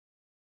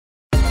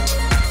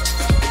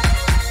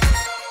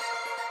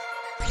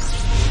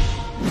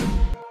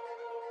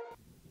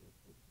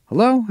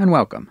Hello and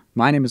welcome.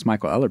 My name is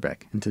Michael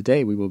Ellerbeck, and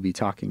today we will be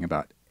talking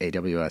about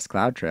AWS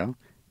CloudTrail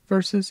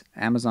versus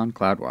Amazon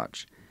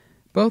CloudWatch.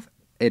 Both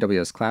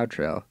AWS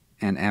CloudTrail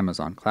and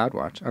Amazon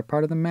CloudWatch are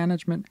part of the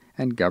management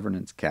and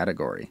governance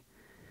category.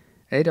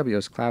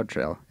 AWS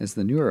CloudTrail is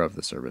the newer of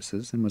the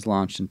services and was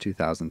launched in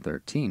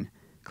 2013.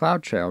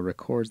 CloudTrail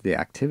records the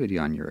activity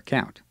on your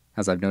account.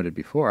 As I've noted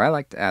before, I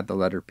like to add the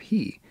letter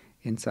P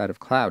inside of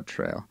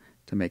CloudTrail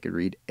to make it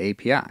read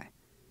API.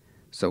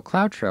 So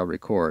CloudTrail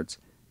records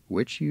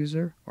which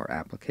user or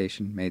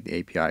application made the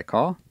API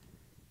call,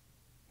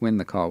 when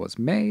the call was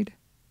made,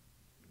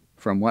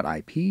 from what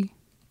IP,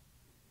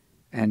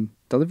 and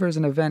delivers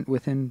an event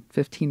within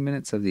 15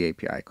 minutes of the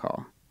API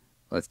call.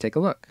 Let's take a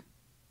look.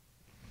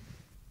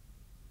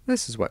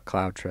 This is what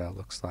CloudTrail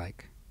looks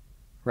like.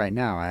 Right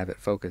now I have it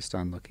focused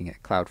on looking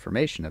at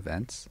CloudFormation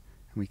events,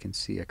 and we can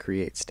see a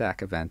create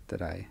stack event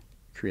that I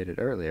created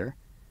earlier,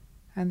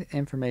 and the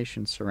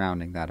information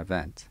surrounding that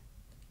event.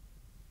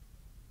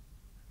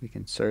 We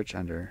can search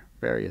under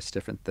various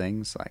different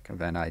things like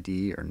event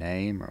ID or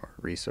name or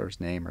resource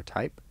name or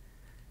type,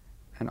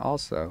 and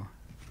also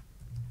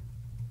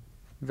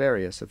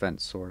various event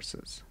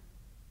sources.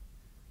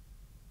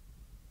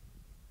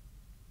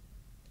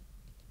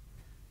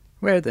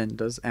 Where then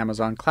does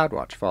Amazon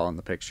CloudWatch fall in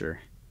the picture?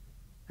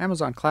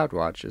 Amazon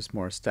CloudWatch is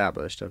more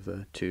established of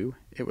the two.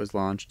 It was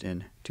launched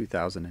in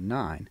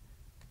 2009.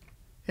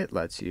 It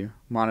lets you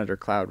monitor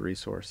cloud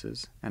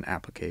resources and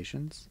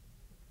applications,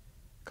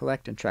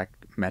 collect and track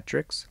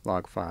metrics,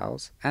 log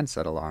files, and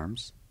set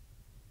alarms,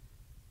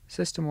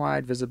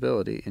 system-wide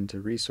visibility into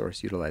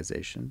resource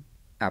utilization,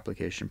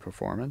 application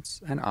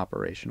performance, and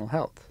operational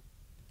health.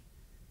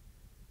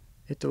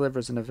 It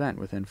delivers an event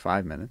within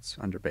 5 minutes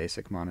under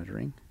basic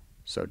monitoring,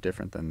 so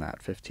different than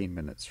that 15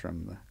 minutes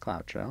from the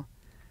CloudTrail,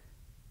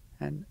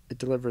 and it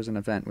delivers an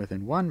event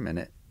within 1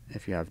 minute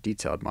if you have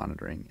detailed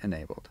monitoring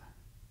enabled.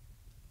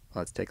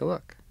 Let's take a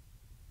look.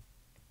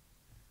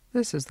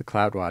 This is the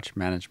CloudWatch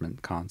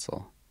Management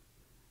Console.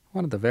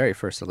 One of the very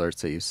first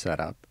alerts that you set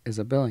up is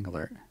a billing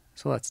alert,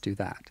 so let's do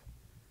that.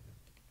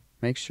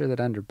 Make sure that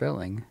under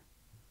billing,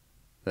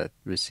 that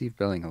receive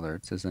billing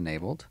alerts is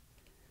enabled.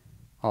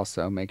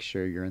 Also, make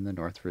sure you're in the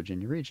North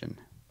Virginia region.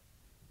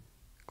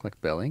 Click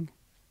Billing,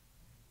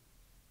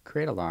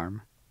 create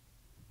alarm,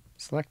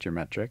 select your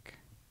metric,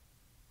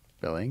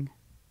 billing,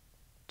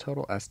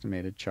 total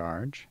estimated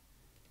charge,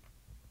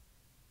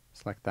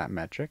 select that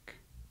metric.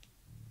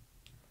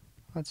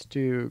 Let's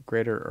do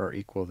greater or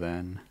equal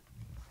than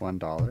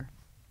 $1.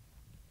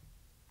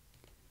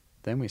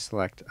 Then we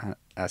select an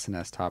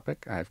SNS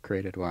topic. I've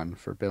created one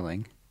for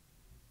billing.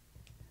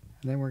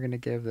 And then we're going to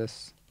give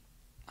this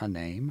a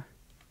name.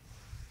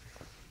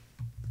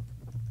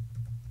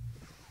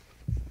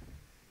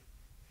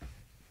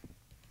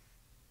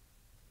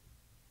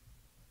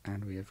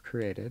 And we have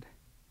created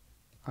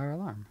our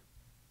alarm.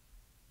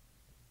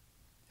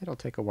 It'll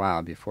take a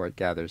while before it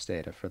gathers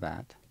data for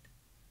that.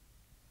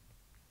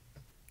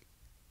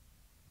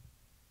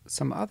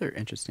 Some other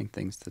interesting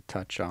things to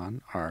touch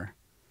on are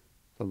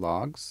the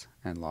logs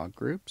and log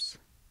groups.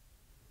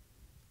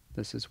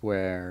 This is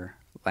where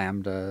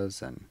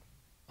lambdas and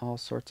all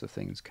sorts of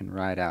things can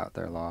write out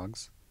their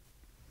logs.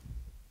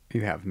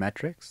 You have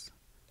metrics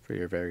for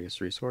your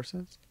various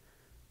resources,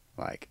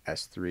 like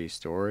S3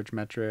 storage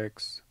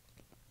metrics,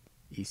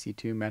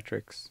 EC2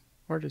 metrics,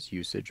 or just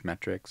usage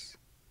metrics.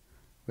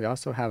 We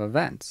also have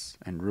events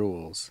and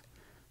rules.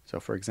 So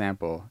for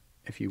example,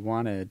 if you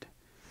wanted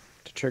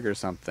to trigger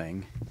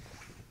something,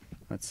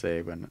 let's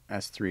say when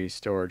S3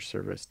 storage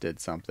service did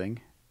something,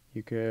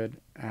 you could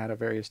add a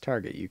various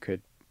target. You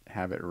could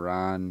have it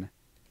run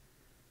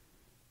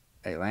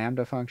a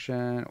lambda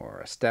function or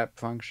a step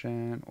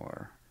function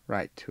or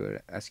write to an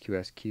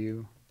SQS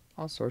queue,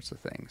 all sorts of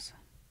things.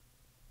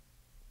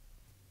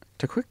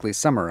 To quickly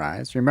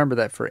summarize, remember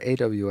that for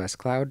AWS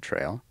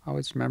CloudTrail,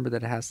 always remember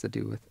that it has to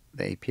do with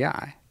the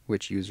API,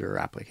 which user or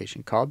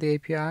application called the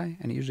API,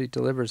 and it usually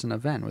delivers an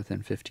event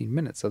within 15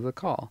 minutes of the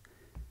call.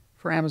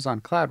 For Amazon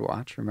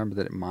CloudWatch, remember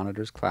that it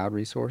monitors cloud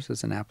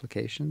resources and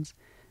applications,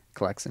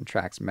 collects and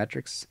tracks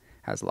metrics,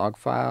 has log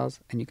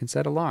files, and you can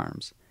set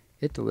alarms.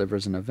 It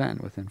delivers an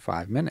event within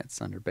 5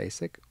 minutes under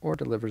basic, or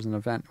delivers an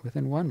event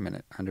within 1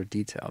 minute under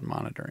detailed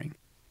monitoring.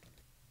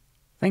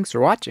 Thanks for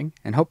watching,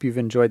 and hope you've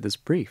enjoyed this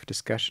brief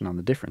discussion on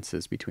the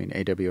differences between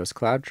AWS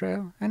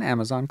CloudTrail and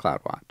Amazon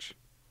CloudWatch.